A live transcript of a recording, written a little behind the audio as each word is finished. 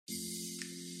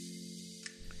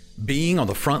Being on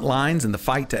the front lines in the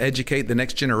fight to educate the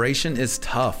next generation is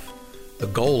tough. The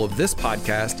goal of this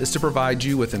podcast is to provide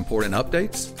you with important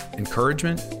updates,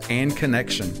 encouragement, and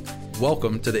connection.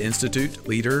 Welcome to the Institute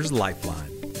Leaders Lifeline.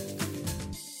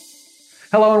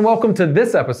 Hello and welcome to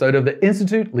this episode of the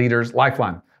Institute Leaders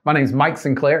Lifeline. My name is Mike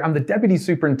Sinclair. I'm the Deputy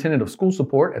Superintendent of School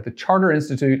Support at the Charter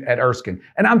Institute at Erskine.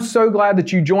 And I'm so glad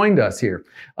that you joined us here.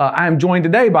 I am joined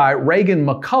today by Reagan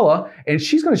McCullough, and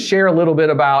she's going to share a little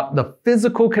bit about the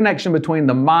physical connection between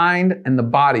the mind and the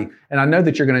body. And I know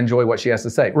that you're going to enjoy what she has to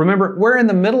say. Remember, we're in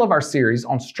the middle of our series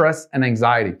on stress and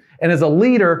anxiety. And as a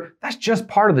leader, that's just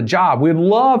part of the job. We'd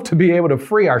love to be able to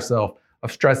free ourselves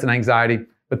of stress and anxiety,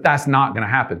 but that's not going to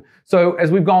happen. So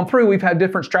as we've gone through, we've had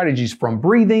different strategies from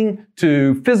breathing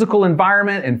to physical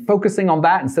environment and focusing on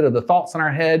that instead of the thoughts in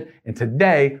our head. And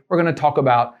today we're going to talk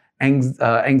about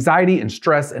anxiety and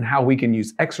stress and how we can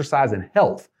use exercise and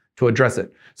health to address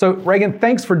it. So Reagan,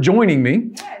 thanks for joining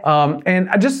me. And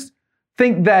I just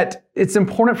think that it's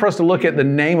important for us to look at the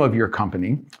name of your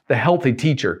company, The Healthy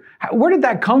Teacher. Where did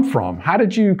that come from? How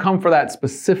did you come for that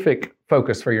specific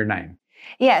focus for your name?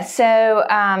 Yeah,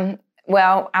 so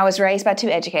well, I was raised by two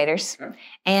educators,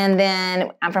 and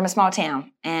then I'm from a small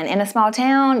town. And in a small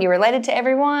town, you're related to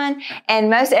everyone, and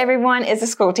most everyone is a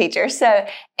school teacher. So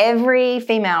every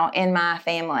female in my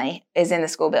family is in the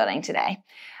school building today.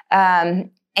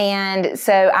 And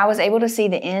so I was able to see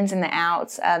the ins and the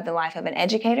outs of the life of an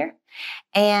educator.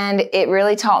 And it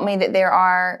really taught me that there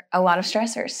are a lot of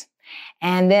stressors.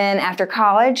 And then after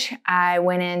college, I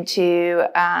went into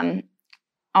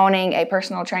owning a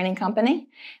personal training company.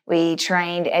 We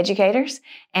trained educators,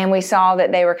 and we saw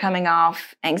that they were coming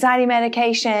off anxiety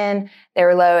medication, they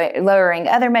were lowering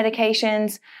other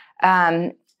medications,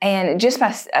 and just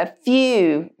by a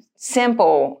few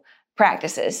simple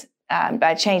practices,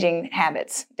 by changing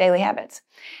habits, daily habits.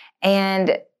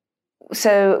 And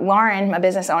so Lauren, my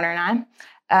business owner, and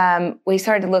I, we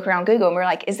started to look around Google, and we were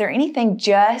like, is there anything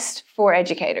just for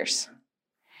educators?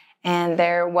 And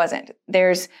there wasn't.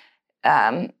 There's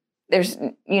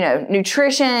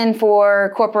nutrition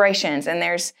for corporations, and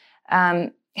there's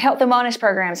health and wellness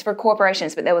programs for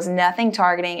corporations, but there was nothing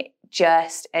targeting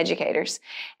just educators.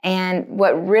 And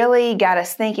what really got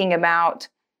us thinking about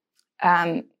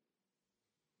the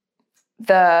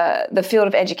field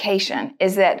of education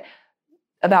is that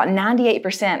about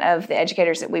 98% of the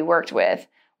educators that we worked with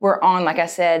were on, like I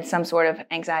said, some sort of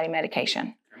anxiety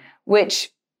medication,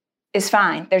 which is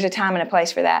fine. There's a time and a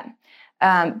place for that.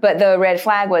 But the red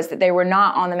flag was that they were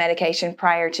not on the medication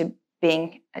prior to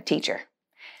being a teacher.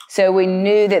 So we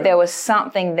knew that there was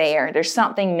something there. There's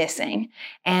something missing.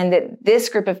 And that this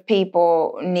group of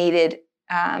people needed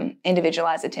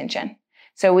individualized attention.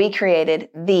 So we created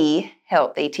The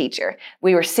Healthy Teacher.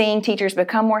 We were seeing teachers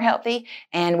become more healthy,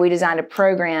 and we designed a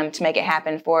program to make it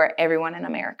happen for everyone in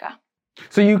America.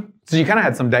 So you kind of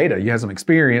had some data. You had some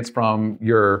experience from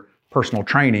your personal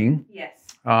training. Yes.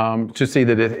 To see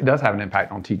that it does have an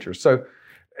impact on teachers. So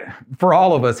for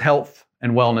all of us, health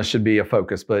and wellness should be a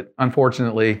focus, but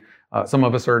unfortunately, some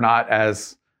of us are not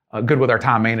as good with our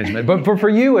time management. But for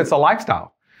you, it's a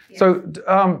lifestyle. Yes.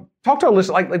 So talk to our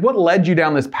listeners, like what led you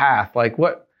down this path?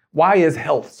 Why is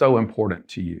health so important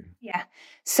to you? Yeah.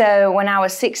 So when I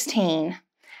was 16,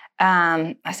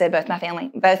 I said both my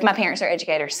parents are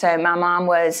educators. So my mom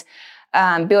was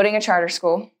building a charter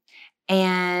school.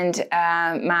 And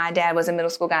my dad was a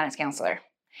middle school guidance counselor.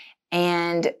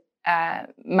 And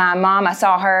my mom, I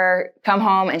saw her come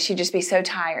home and she'd just be so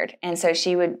tired. And so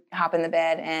she would hop in the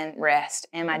bed and rest.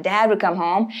 And my dad would come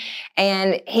home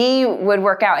and he would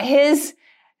work out his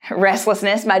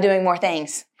restlessness by doing more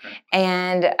things. Okay.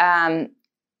 And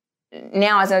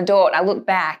now as an adult, I look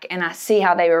back and I see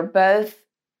how they were both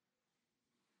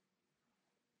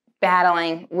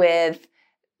battling with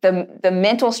the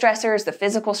mental stressors, the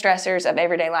physical stressors of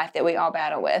everyday life that we all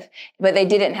battle with, but they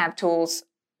didn't have tools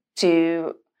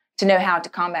to know how to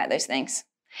combat those things.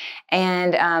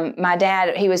 And my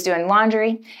dad, he was doing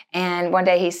laundry, and one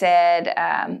day he said,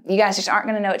 you guys just aren't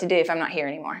going to know what to do if I'm not here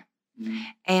anymore. Mm-hmm.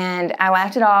 And I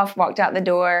laughed it off, walked out the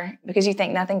door, because you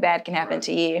think nothing bad can happen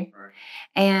to you. Right.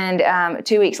 And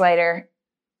 2 weeks later,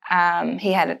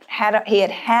 he had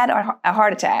a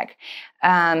heart attack.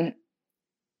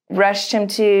 Rushed him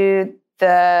to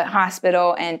the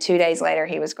hospital, and 2 days later,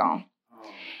 he was gone. Oh.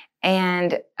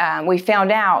 And we found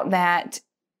out that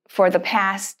for the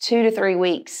past 2 to 3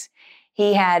 weeks,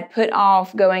 he had put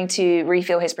off going to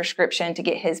refill his prescription to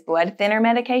get his blood thinner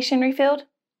medication refilled.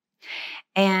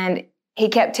 And he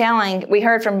kept we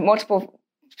heard from multiple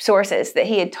sources that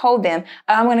he had told them,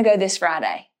 I'm going to go this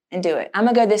Friday and do it. I'm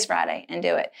going to go this Friday and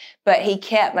do it. But he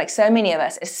kept, like so many of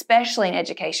us, especially in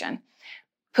education,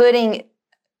 putting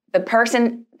the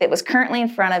person that was currently in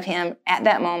front of him at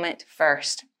that moment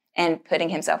first and putting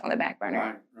himself on the back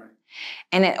burner. Right.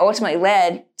 And it ultimately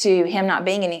led to him not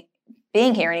being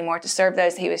here anymore to serve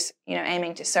those he was,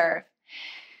 aiming to serve.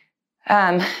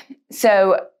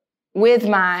 So with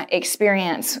my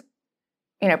experience,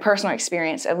 personal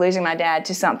experience of losing my dad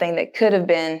to something that could have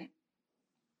been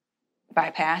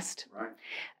bypassed,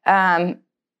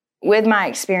 with my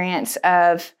experience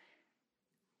of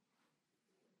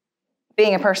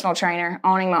being a personal trainer,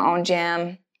 owning my own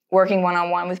gym, working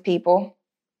one-on-one with people,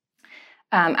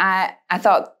 I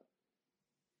thought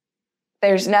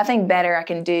there's nothing better I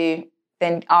can do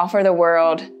than offer the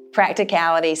world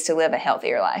practicalities to live a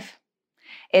healthier life.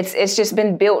 It's just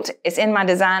been built. It's in my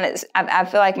design. I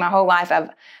feel like my whole life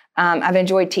I've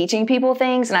enjoyed teaching people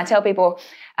things, and I tell people,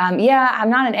 I'm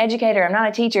not an educator, I'm not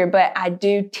a teacher, but I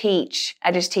do teach.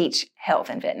 I just teach health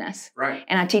and fitness. Right.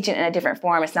 And I teach it in a different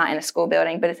form. It's not in a school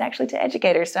building, but it's actually to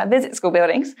educators. So I visit school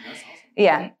buildings. That's awesome.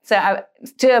 Yeah. So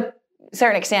to a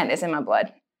certain extent, it's in my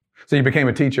blood. So you became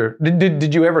a teacher.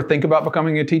 Did you ever think about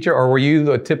becoming a teacher, or were you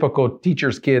the typical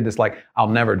teacher's kid that's like, I'll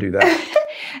never do that?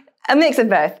 A mix of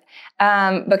both.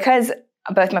 Because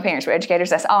both my parents were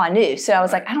educators, that's all I knew. So I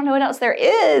was like, I don't know what else there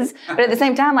is. But at the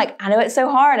same time, like, I know it's so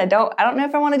hard. I don't know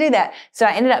if I want to do that. So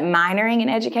I ended up minoring in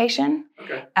education,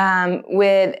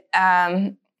 with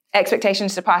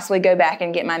expectations to possibly go back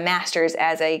and get my master's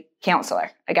as a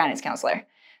counselor, a guidance counselor.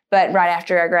 But right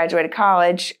after I graduated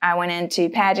college, I went into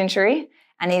pageantry.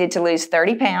 I needed to lose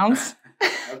 30 pounds.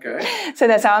 So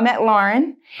that's how I met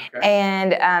Lauren.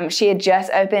 And she had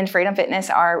just opened Freedom Fitness,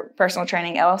 our personal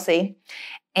training LLC.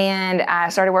 And I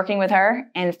started working with her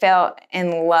and fell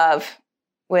in love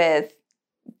with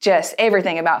just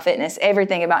everything about fitness,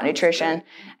 everything about nutrition.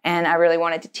 And I really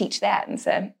wanted to teach that. And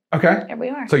so here we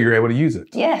are. So you're able to use it.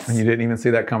 Yes. And you didn't even see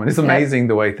that coming. It's amazing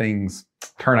the way things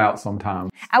turn out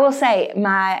sometimes. I will say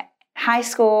my high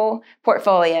school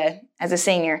portfolio as a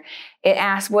senior, it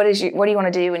asked, what do you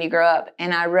want to do when you grow up?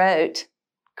 And I wrote,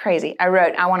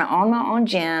 I want to own my own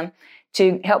gym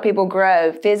to help people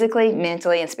grow physically,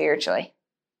 mentally, and spiritually.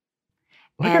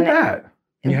 Look at that.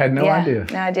 You had no idea.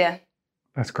 No idea.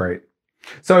 That's great.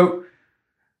 So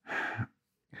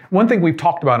one thing we've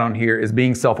talked about on here is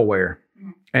being self-aware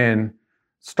and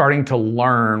starting to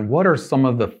learn what are some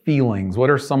of the feelings, what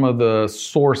are some of the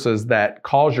sources that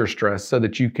cause your stress so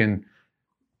that you can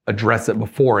address it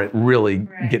before it really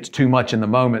gets too much in the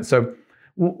moment. So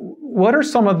what are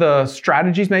some of the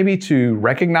strategies maybe to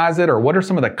recognize it, or what are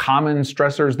some of the common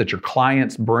stressors that your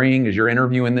clients bring as you're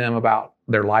interviewing them about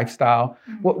their lifestyle?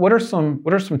 What are some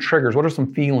triggers? What are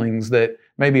some feelings that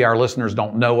maybe our listeners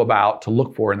don't know about to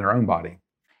look for in their own body?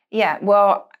 Yeah,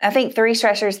 well, I think 3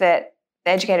 stressors that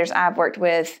the educators I've worked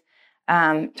with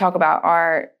talk about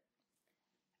are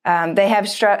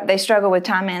they struggle with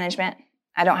time management.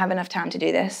 I don't have enough time to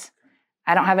do this.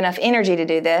 I don't have enough energy to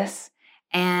do this.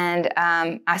 And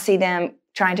I see them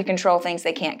trying to control things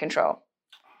they can't control.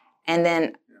 And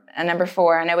then number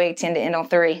 4, I know we tend to end on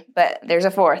 3, but there's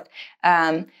a 4th.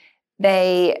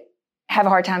 They have a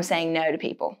hard time saying no to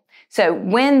people. So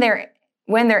when they're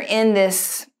in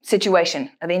this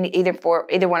situation of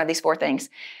either one of these 4 things,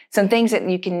 some things that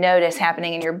you can notice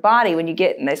happening in your body when you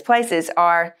get in those places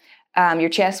are your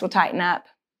chest will tighten up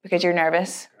because you're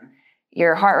nervous.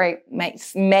 Your heart rate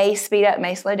may speed up,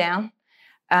 may slow down.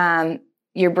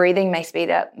 Your breathing may speed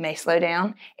up, may slow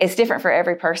down. It's different for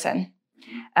every person.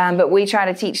 But we try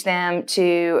to teach them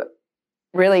to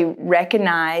really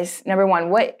recognize, number one,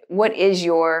 what is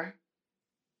your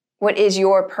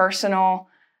personal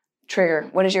trigger?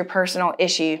 What is your personal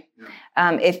issue?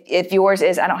 If yours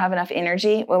is, I don't have enough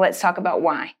energy, well, let's talk about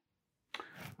why.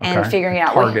 And figuring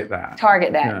out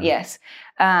Target that, yes.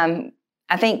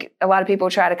 I think a lot of people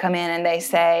try to come in and they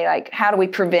say, like, how do we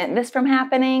prevent this from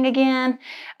happening again?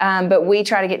 But we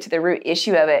try to get to the root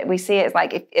issue of it. We see it as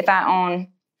like if I own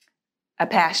a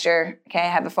pasture, I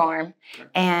have a farm,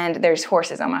 and there's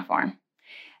horses on my farm.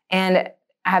 And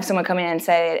I have someone come in and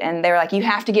say it, and they're like, you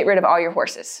have to get rid of all your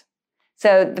horses.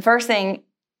 So the first thing,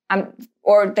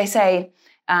 or they say,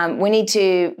 we need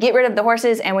to get rid of the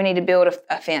horses and we need to build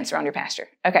a fence around your pasture.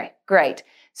 Okay, great.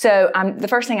 So the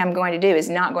first thing I'm going to do is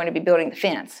not going to be building the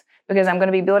fence, because I'm going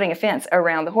to be building a fence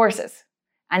around the horses.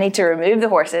 I need to remove the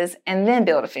horses and then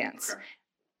build a fence.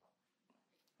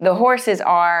 The horses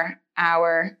are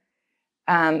our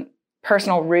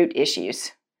personal root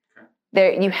issues.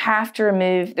 You have to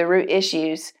remove the root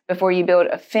issues before you build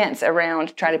a fence around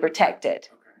to try to protect it.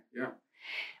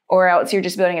 Or else you're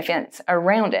just building a fence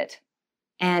around it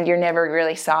and you're never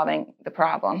really solving the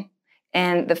problem.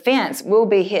 And the fence will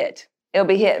be hit. It'll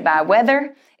be hit by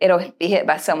weather. It'll be hit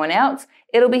by someone else.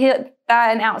 It'll be hit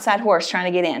by an outside horse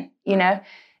trying to get in,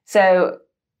 So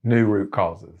new root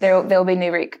causes. There'll be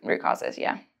new root causes,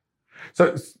 yeah.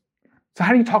 So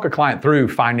how do you talk a client through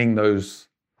finding those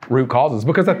root causes?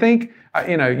 Because I think,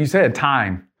 you said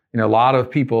time. A lot of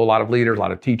people, a lot of leaders, a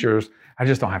lot of teachers, I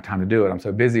just don't have time to do it. I'm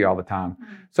so busy all the time.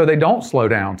 Mm-hmm. So they don't slow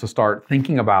down to start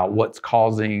thinking about what's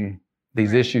causing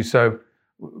these issues. So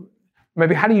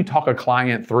maybe how do you talk a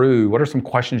client through? What are some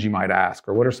questions you might ask,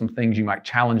 or what are some things you might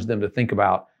challenge them to think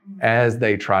about as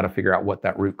they try to figure out what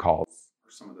that root cause or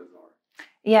some of those are?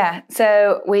 Yeah.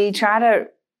 So we try to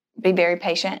be very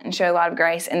patient and show a lot of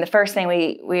grace. And the first thing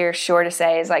we're sure to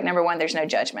say is, like, number one, there's no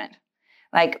judgment.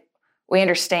 Like, we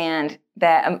understand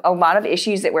that a lot of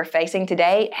issues that we're facing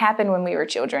today happened when we were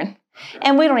children.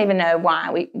 And we don't even know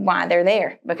why they're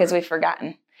there, because we've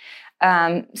forgotten.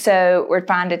 So we're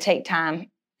trying to take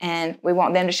time, and we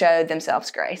want them to show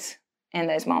themselves grace in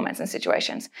those moments and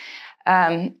situations.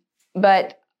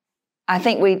 But I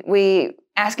think we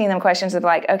asking them questions of,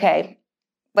 like, okay,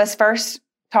 let's first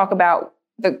talk about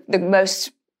the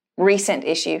most recent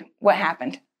issue. What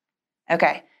happened?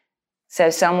 Okay. So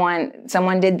someone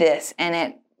did this and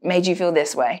it made you feel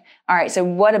this way. All right. So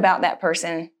what about that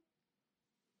person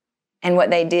and what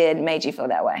they did made you feel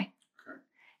that way? Okay.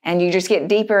 And you just get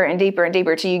deeper and deeper and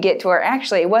deeper till you get to where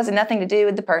actually it wasn't nothing to do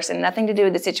with the person, nothing to do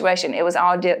with the situation. It was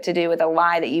all to do with a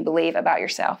lie that you believe about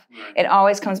yourself. Right. It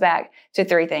always comes back to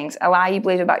three things: a lie you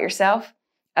believe about yourself,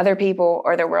 other people,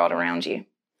 or the world around you.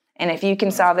 And if you can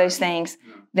solve those things,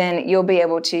 then you'll be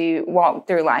able to walk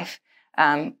through life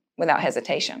without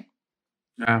hesitation.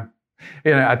 Yeah.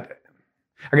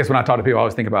 I guess when I talk to people, I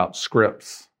always think about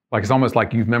scripts. Like, it's almost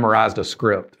like you've memorized a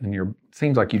script and it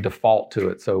seems like you default to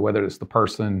it. So whether it's the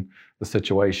person, the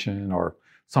situation, or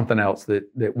something else, that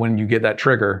when you get that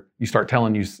trigger, you start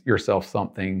telling yourself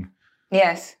something.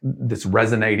 Yes. That's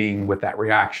resonating with that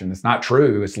reaction. It's not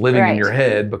true. It's living in your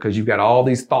head because you've got all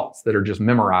these thoughts that are just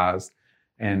memorized.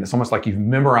 And it's almost like you've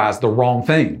memorized the wrong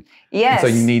thing. Yes.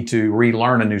 And so you need to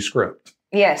relearn a new script.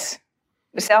 Yes.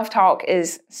 Self-talk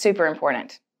is super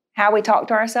important. How we talk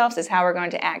to ourselves is how we're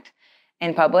going to act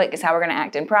in public, is how we're going to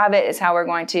act in private, is how we're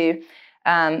going to,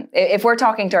 if we're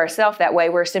talking to ourselves that way,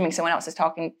 we're assuming someone else is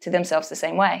talking to themselves the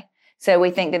same way. So we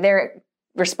think that they're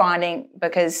responding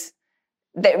because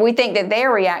we think that they're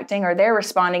reacting or they're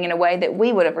responding in a way that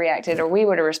we would have reacted or we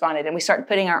would have responded. And we start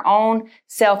putting our own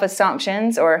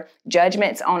self-assumptions or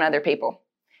judgments on other people.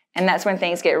 And that's when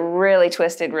things get really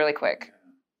twisted really quick.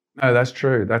 No, that's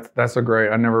true. That's a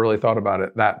great, I never really thought about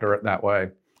it that way.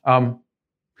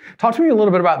 Talk to me a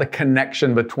little bit about the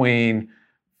connection between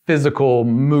physical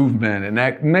movement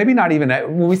and maybe not even,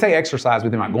 when we say exercise, we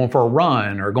think about going for a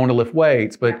run or going to lift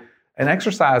weights, but an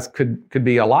exercise could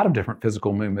be a lot of different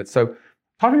physical movements. So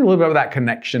talk to me a little bit about that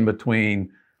connection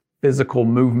between physical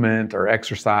movement or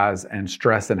exercise and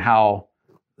stress, and how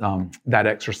that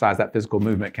exercise, that physical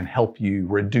movement, can help you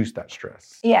reduce that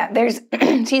stress. Yeah, there's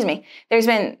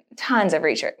been tons of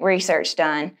research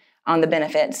done on the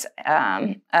benefits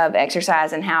of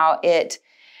exercise and how it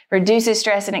reduces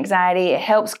stress and anxiety. It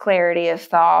helps clarity of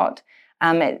thought.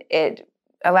 It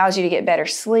allows you to get better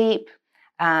sleep,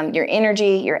 your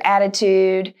energy, your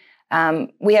attitude.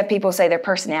 We have people say their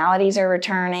personalities are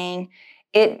returning.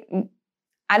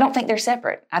 I don't think they're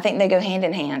separate. I think they go hand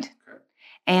in hand. Okay.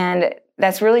 And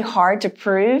that's really hard to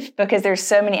prove because there's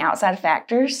so many outside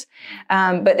factors,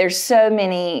 but there's so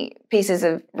many pieces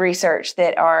of research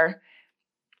that are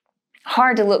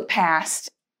hard to look past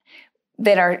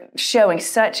that are showing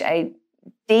such a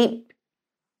deep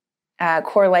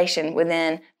correlation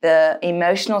within the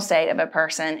emotional state of a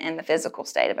person and the physical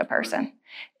state of a person.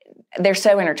 They're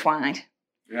so intertwined.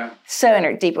 Yeah.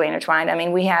 So deeply intertwined. I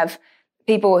mean, we have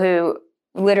people who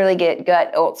literally get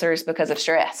gut ulcers because of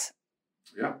stress.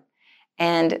 Yeah.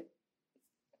 And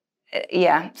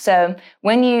so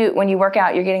when you work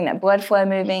out, you're getting that blood flow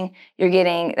moving, you're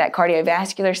getting that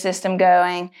cardiovascular system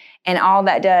going, and all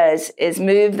that does is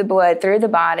move the blood through the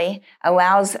body,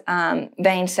 allows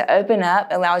veins to open up,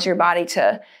 allows your body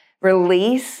to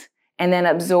release and then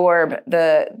absorb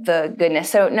the goodness.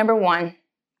 So number one,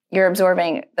 you're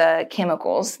absorbing the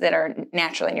chemicals that are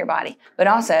naturally in your body, but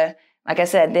also, like I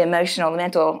said, the emotional, the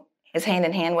mental is hand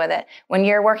in hand with it. When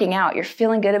you're working out, you're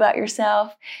feeling good about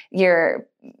yourself. You're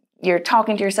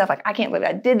talking to yourself like, I can't believe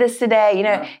I did this today,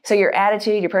 Yeah. So your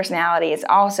attitude, your personality is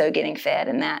also getting fed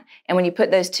in that. And when you put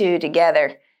those two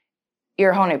together,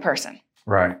 you're a whole new person.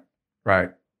 Right.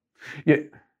 Yeah.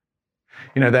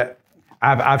 That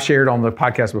I've shared on the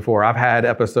podcast before. I've had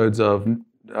episodes of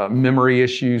memory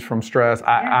issues from stress.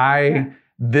 I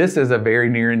this is a very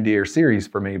near and dear series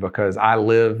for me because I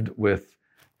lived with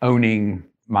owning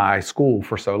my school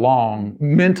for so long,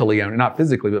 mentally owning, not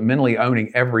physically, but mentally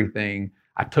owning everything.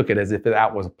 I took it as if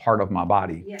that was a part of my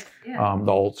body. Yes. The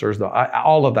ulcers,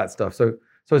 all of that stuff. So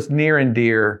it's near and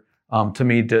dear to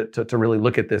me to really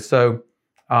look at this. So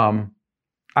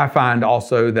I find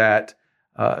also that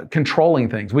controlling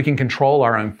things, we can control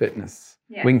our own fitness.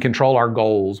 Yeah. We can control our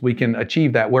goals. We can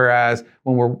achieve that. Whereas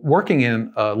when we're working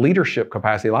in a leadership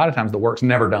capacity, a lot of times the work's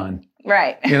never done.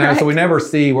 Right. So we never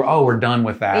see we're done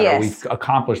with that, yes. or we've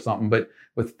accomplished something. But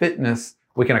with fitness,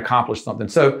 we can accomplish something.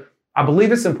 So I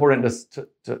believe it's important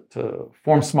to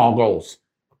form small goals.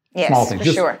 Yes, small things.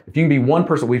 For sure. If you can be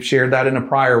 1%, we've shared that in a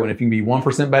prior one. If you can be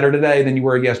 1% better today than you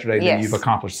were yesterday, then yes. you've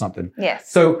accomplished something.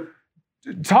 Yes. So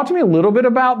talk to me a little bit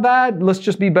about that. Let's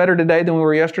just be better today than we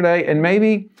were yesterday. And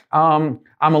maybe I'm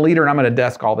a leader and I'm at a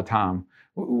desk all the time.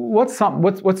 What's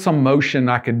some motion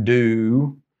I could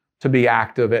do to be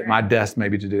active at my desk,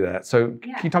 maybe to do that? So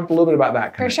can you talk a little bit about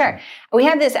that? For sure. We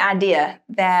have this idea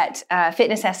that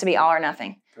fitness has to be all or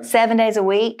nothing. 7 days a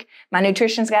week, my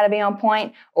nutrition's got to be on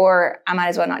point, or I might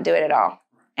as well not do it at all.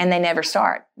 And they never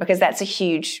start because that's a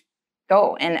huge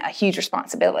goal and a huge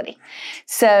responsibility.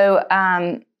 So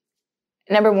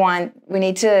number one, we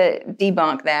need to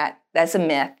debunk that. That's a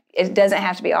myth. It doesn't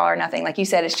have to be all or nothing. Like you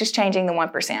said, it's just changing the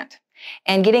 1%.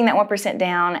 And getting that 1%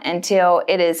 down until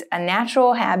it is a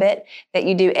natural habit that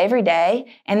you do every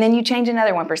day, and then you change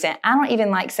another 1%. I don't even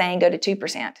like saying go to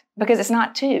 2% because it's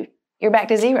not 2. You're back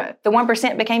to 0. The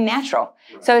 1% became natural.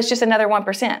 Right. So it's just another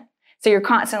 1%. So you're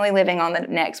constantly living on the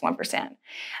next 1%.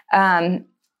 And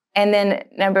then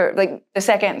the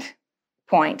second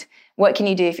point, what can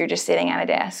you do if you're just sitting at a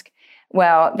desk?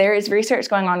 Well, there is research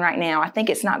going on right now. I think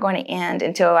it's not going to end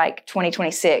until like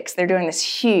 2026. They're doing this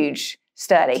huge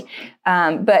study,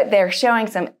 but they're showing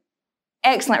some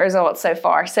excellent results so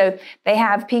far. So they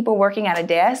have people working at a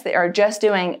desk that are just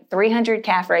doing 300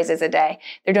 calf raises a day.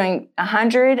 They're doing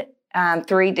 100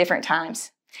 3 different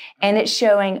times, and it's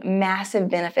showing massive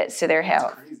benefits to their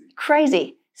health.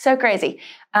 Crazy. So crazy.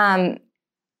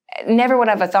 Never would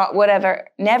I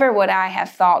have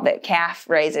thought that calf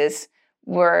raises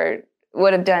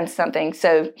would have done something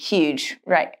so huge,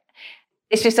 right?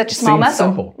 It's just such a small muscle,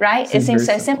 simple. Right? It seems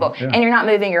so simple. Yeah. And you're not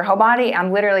moving your whole body.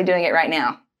 I'm literally doing it right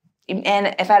now.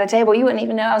 And if I had a table, you wouldn't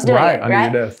even know I was doing it,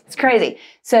 right? It's crazy.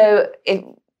 So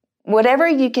whatever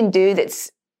you can do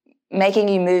that's making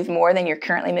you move more than you're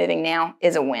currently moving now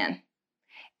is a win.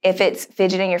 If it's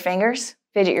fidgeting your fingers,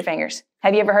 fidget your fingers.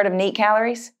 Have you ever heard of NEAT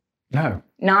calories? No.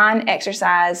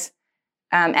 Non-exercise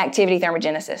activity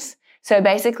thermogenesis. So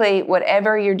basically,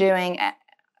 whatever you're doing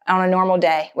on a normal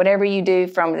day, whatever you do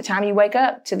from the time you wake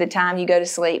up to the time you go to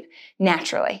sleep,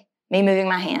 naturally, me moving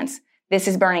my hands, this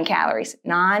is burning calories.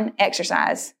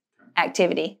 Non-exercise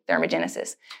activity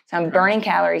thermogenesis. So I'm burning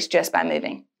calories just by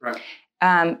moving. Right.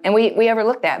 And we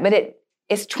overlook that, but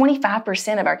it's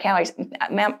 25% of our calories. I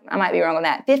might be wrong on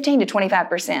that. 15 to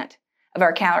 25% of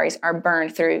our calories are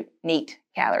burned through NEAT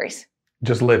calories.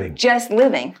 Just living.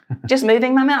 Just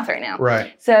moving my mouth right now.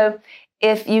 Right. So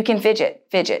if you can fidget.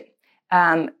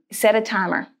 Set a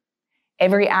timer.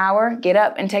 Every hour, get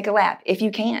up and take a lap if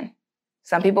you can.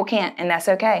 Some people can't, and that's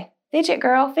okay. Fidget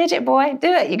girl, fidget boy,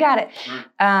 do it. You got it.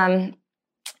 Right.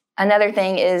 Another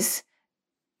thing is,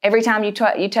 every time you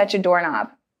touch a doorknob,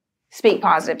 speak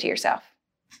positive to yourself.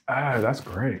 Oh, that's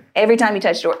great. Every time you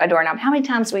touch a doorknob. How many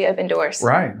times do we open doors?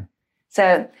 Right.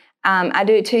 So I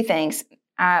do 2 things.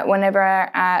 Whenever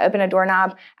I open a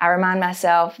doorknob, I remind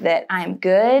myself that I'm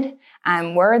good,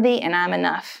 I'm worthy, and I'm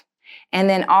enough. And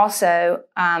then also,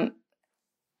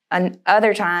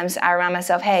 other times, I remind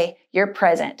myself, hey, you're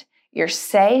present, you're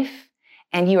safe,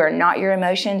 and you are not your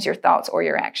emotions, your thoughts, or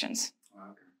your actions.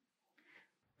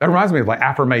 That reminds me of like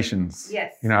affirmations.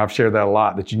 Yes. I've shared that a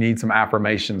lot, that you need some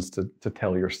affirmations to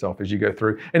tell yourself as you go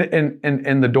through.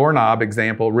 And the doorknob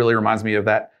example really reminds me of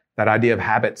that idea of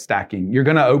habit stacking. You're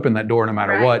going to open that door no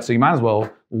matter what. So you might as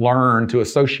well learn to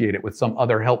associate it with some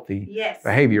other healthy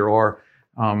behavior. Or,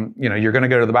 you're going to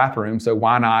go to the bathroom. So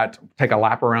why not take a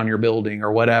lap around your building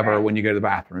or whatever when you go to the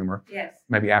bathroom, or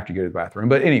maybe after you go to the bathroom.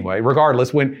 But anyway,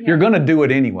 regardless, you're going to do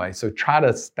it anyway. So try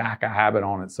to stack a habit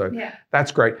on it. So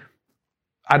that's great.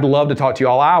 I'd love to talk to you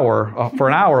for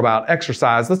an hour about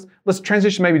exercise. Let's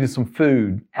transition maybe to some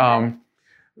food. I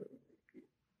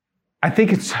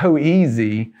think it's so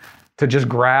easy to just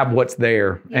grab what's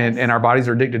there. Yes. And our bodies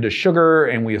are addicted to sugar,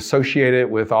 and we associate it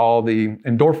with all the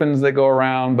endorphins that go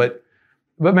around. But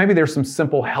maybe there's some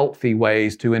simple, healthy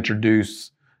ways to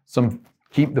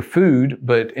keep the food,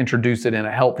 but introduce it in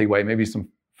a healthy way. Maybe some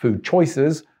food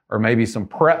choices, or maybe some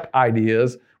prep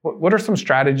ideas What are some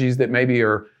strategies that maybe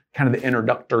are kind of the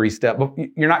introductory step?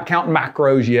 You're not counting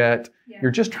macros yet. Yeah.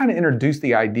 You're just trying to introduce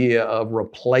the idea of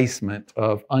replacement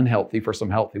of unhealthy for some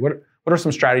healthy. What are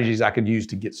some strategies I could use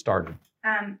to get started?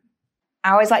 I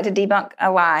always like to debunk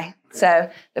a lie. So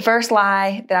the first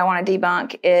lie that I want to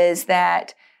debunk is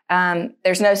that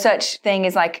there's no such thing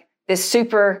as like this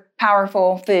super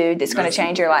powerful food that's going to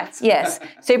change your life. Yes,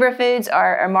 superfoods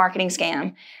are a marketing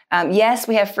scam. Yes,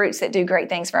 we have fruits that do great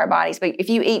things for our bodies, but if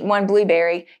you eat one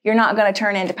blueberry, you're not going to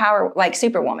turn into power like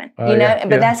Superwoman. You know,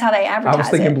 but that's how they advertise it. I was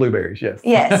thinking blueberries. Yes.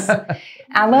 Yes,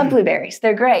 I love blueberries.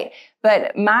 They're great.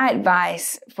 But my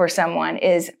advice for someone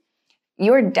is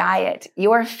your diet,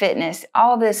 your fitness,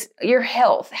 all this, your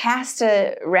health has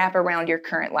to wrap around your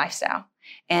current lifestyle.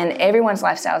 And everyone's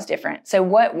lifestyle is different. So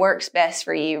what works best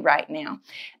for you right now?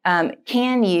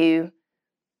 Can you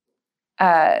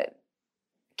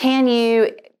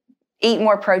eat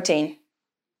more protein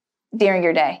during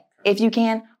your day? If you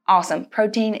can, awesome.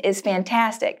 Protein is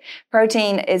fantastic.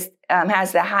 Protein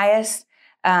has the highest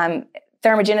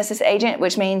thermogenesis agent,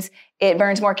 which means it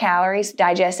burns more calories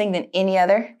digesting than any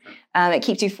other. It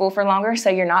keeps you full for longer, so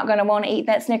you're not going to want to eat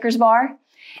that Snickers bar.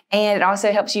 And it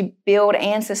also helps you build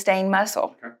and sustain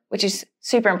muscle, which is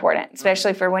super important,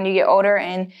 especially for when you get older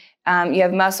and you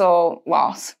have muscle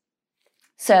loss.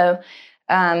 So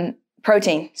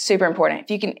protein, super important.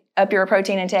 If you can up your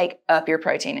protein intake, up your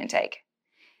protein intake.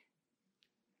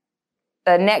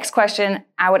 The next question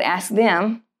I would ask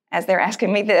them, as they're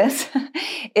asking me this,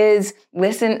 is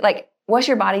listen, like, what's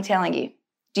your body telling you?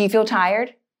 Do you feel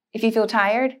tired? If you feel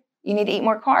tired, you need to eat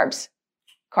more carbs.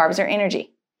 Carbs are energy.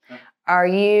 Are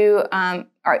you?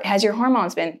 Has your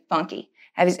hormones been funky?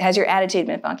 Has your attitude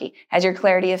been funky? Has your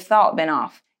clarity of thought been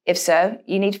off? If so,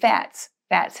 you need fats.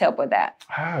 Fats help with that.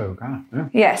 Oh, God. Yeah.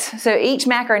 Yes. So each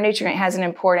macronutrient has an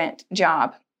important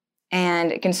job,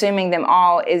 and consuming them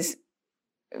all is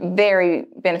very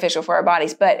beneficial for our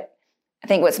bodies. But I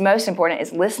think what's most important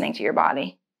is listening to your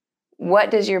body.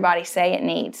 What does your body say it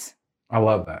needs? I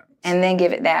love that. And then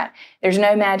give it that. There's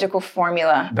no magical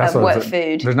formula of what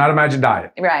food. There's not a magic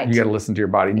diet. Right. You got to listen to your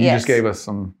body. You just gave us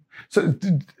some. So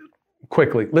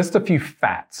quickly, list a few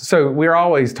fats. So we're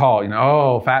always taught,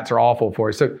 fats are awful for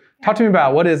you. So talk to me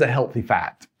about what is a healthy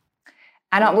fat?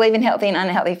 I don't believe in healthy and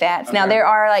unhealthy fats. Okay. Now, there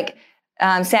are like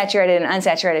saturated and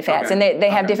unsaturated fats, and they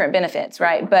have different benefits,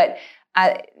 right? But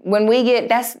when we get,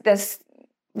 that's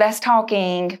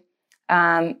talking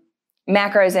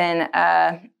macros and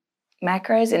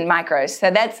micros. So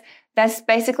that's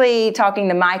basically talking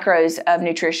the micros of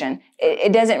nutrition.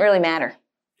 It doesn't really matter.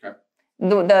 Okay.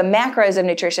 The macros of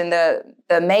nutrition, the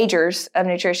majors of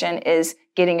nutrition is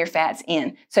getting your fats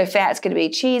in. So fats could be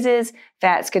cheeses.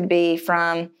 Fats could be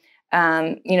from,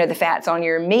 the fats on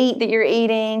your meat that you're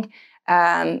eating,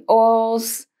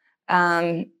 oils,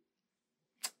 nuts.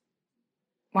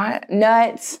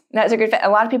 Nuts are good fat. A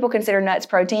lot of people consider nuts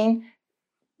protein.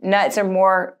 Nuts are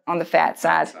more on the fat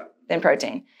side than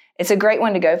protein. It's a great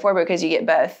one to go for because you get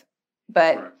both.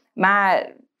 But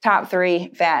my top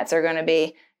 3 fats are going to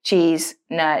be cheese,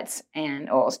 nuts,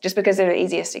 and oils, just because they're the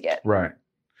easiest to get. Right.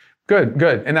 Good.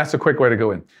 And that's a quick way to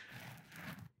go in.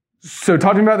 So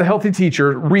talking about the healthy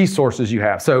teacher resources you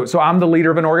have. So I'm the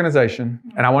leader of an organization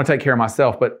and I want to take care of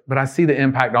myself, but I see the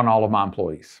impact on all of my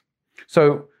employees.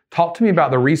 So talk to me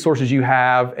about the resources you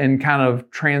have and kind of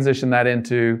transition that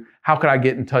into how could I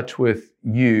get in touch with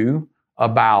you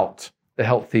about the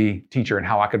healthy teacher and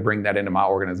how I could bring that into my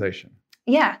organization.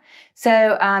 Yeah.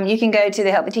 So you can go to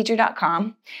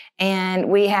thehealthyteacher.com, and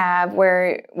we have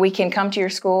where we can come to your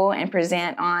school and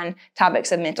present on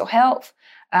topics of mental health.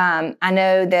 I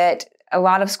know that a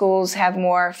lot of schools have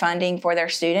more funding for their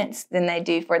students than they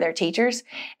do for their teachers,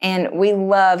 and we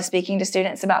love speaking to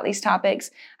students about these topics,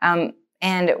 and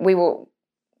we will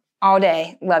all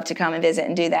day love to come and visit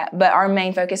and do that. But our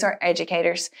main focus are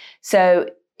educators.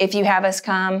 So if you have us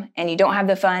come and you don't have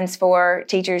the funds for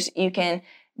teachers, you can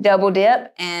double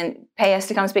dip and pay us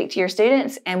to come speak to your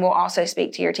students, and we'll also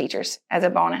speak to your teachers as a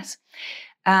bonus.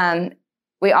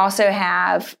 We also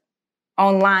have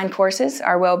online courses,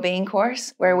 our well-being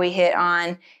course, where we hit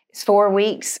on 4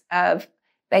 weeks of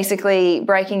basically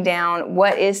breaking down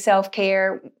what is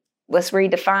self-care. Let's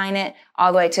redefine it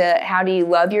all the way to how do you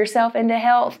love yourself into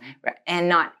health and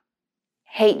not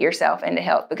hate yourself into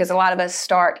health, because a lot of us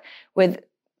start with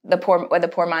the poor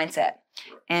mindset,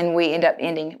 and we end up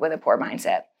ending with a poor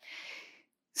mindset.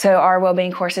 So our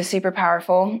well-being course is super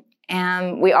powerful.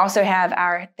 And we also have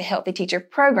the Healthy Teacher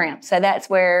program. So that's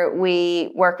where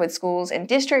we work with schools and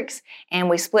districts, and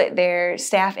we split their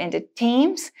staff into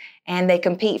teams, and they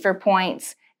compete for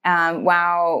points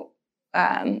while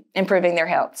improving their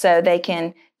health. So they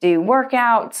can do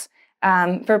workouts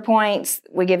for points.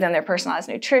 We give them their personalized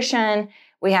nutrition.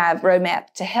 We have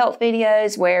roadmap to health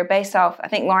videos where based off, I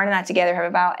think Lauren and I together have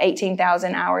about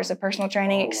 18,000 hours of personal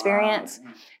training experience.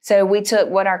 Wow. So we took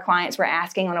what our clients were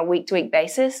asking on a week-to-week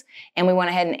basis, and we went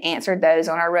ahead and answered those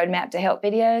on our roadmap to health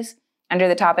videos under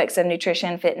the topics of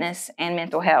nutrition, fitness, and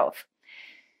mental health.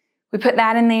 We put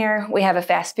that in there. We have a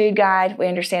fast food guide. We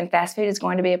understand fast food is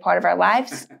going to be a part of our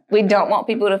lives. We don't want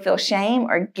people to feel shame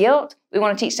or guilt. We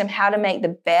want to teach them how to make the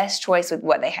best choice with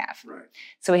what they have. Right.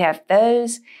 So we have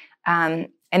those. And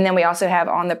then we also have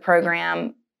on the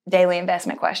program daily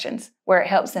investment questions where it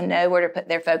helps them know where to put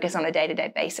their focus on a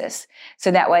day-to-day basis.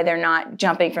 So that way they're not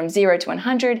jumping from 0 to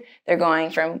 100. They're going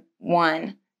from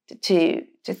 1 to 2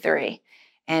 to 3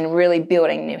 and really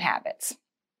building new habits.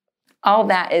 All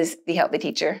that is the Healthy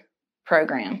Teacher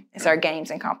program. It's our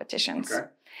games and competitions. Okay.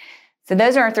 So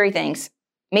those are our 3 things.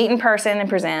 Meet in person and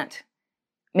present,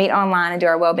 meet online and do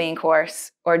our well-being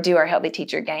course, or do our Healthy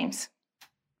Teacher games.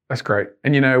 That's great.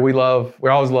 And we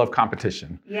always love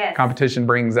competition. Yes. Competition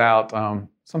brings out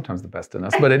sometimes the best in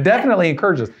us, but it definitely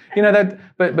encourages,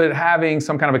 but having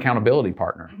some kind of accountability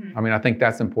partner. Mm-hmm. I mean, I think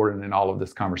that's important in all of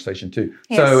this conversation too.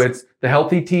 Yes. So it's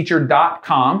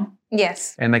thehealthyteacher.com.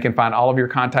 Yes. And they can find all of your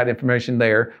contact information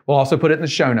there. We'll also put it in the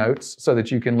show notes so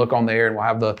that you can look on there, and we'll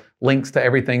have the links to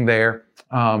everything there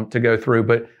to go through.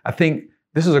 But I think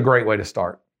this is a great way to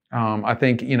start. I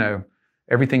think,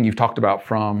 everything you've talked about,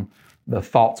 from the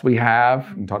thoughts we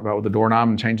have, you talked about with the doorknob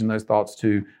and changing those thoughts,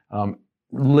 to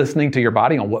listening to your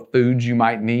body on what foods you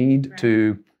might need, right,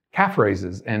 to calf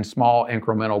raises and small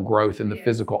incremental growth in the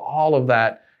physical. All of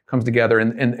that comes together.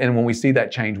 And when we see that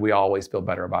change, we always feel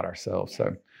better about ourselves. Yes.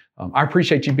 So I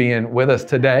appreciate you being with us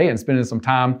today and spending some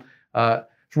time.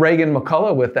 Reagan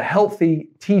McCullough with The Healthy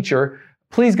Teacher.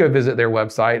 Please go visit their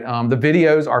website. The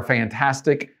videos are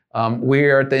fantastic.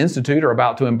 We at the Institute are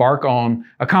about to embark on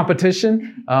a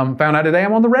competition. Found out today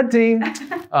I'm on the red team.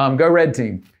 Go Red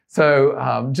Team.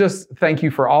 So just thank you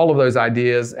for all of those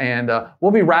ideas. And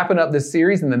we'll be wrapping up this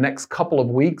series in the next couple of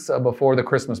weeks before the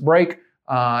Christmas break.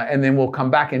 And then we'll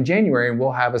come back in January and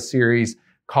we'll have a series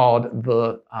called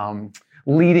the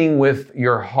Leading with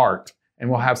Your Heart. And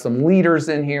we'll have some leaders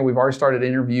in here. We've already started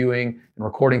interviewing and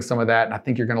recording some of that. And I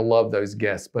think you're going to love those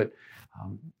guests. But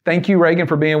thank you, Reagan,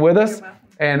 for being with us.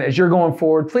 And as you're going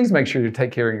forward, please make sure you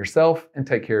take care of yourself and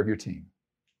take care of your team.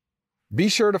 Be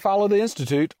sure to follow the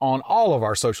Institute on all of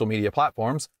our social media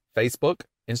platforms, Facebook,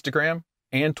 Instagram,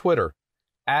 and Twitter.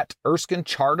 At Erskine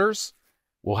Charters,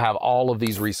 we'll have all of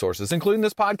these resources, including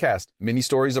this podcast, mini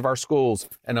stories of our schools,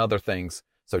 and other things.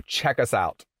 So check us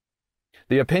out.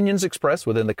 The opinions expressed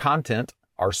within the content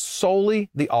are solely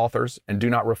the authors and do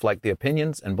not reflect the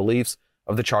opinions and beliefs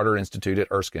of the Charter Institute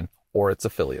at Erskine or its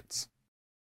affiliates.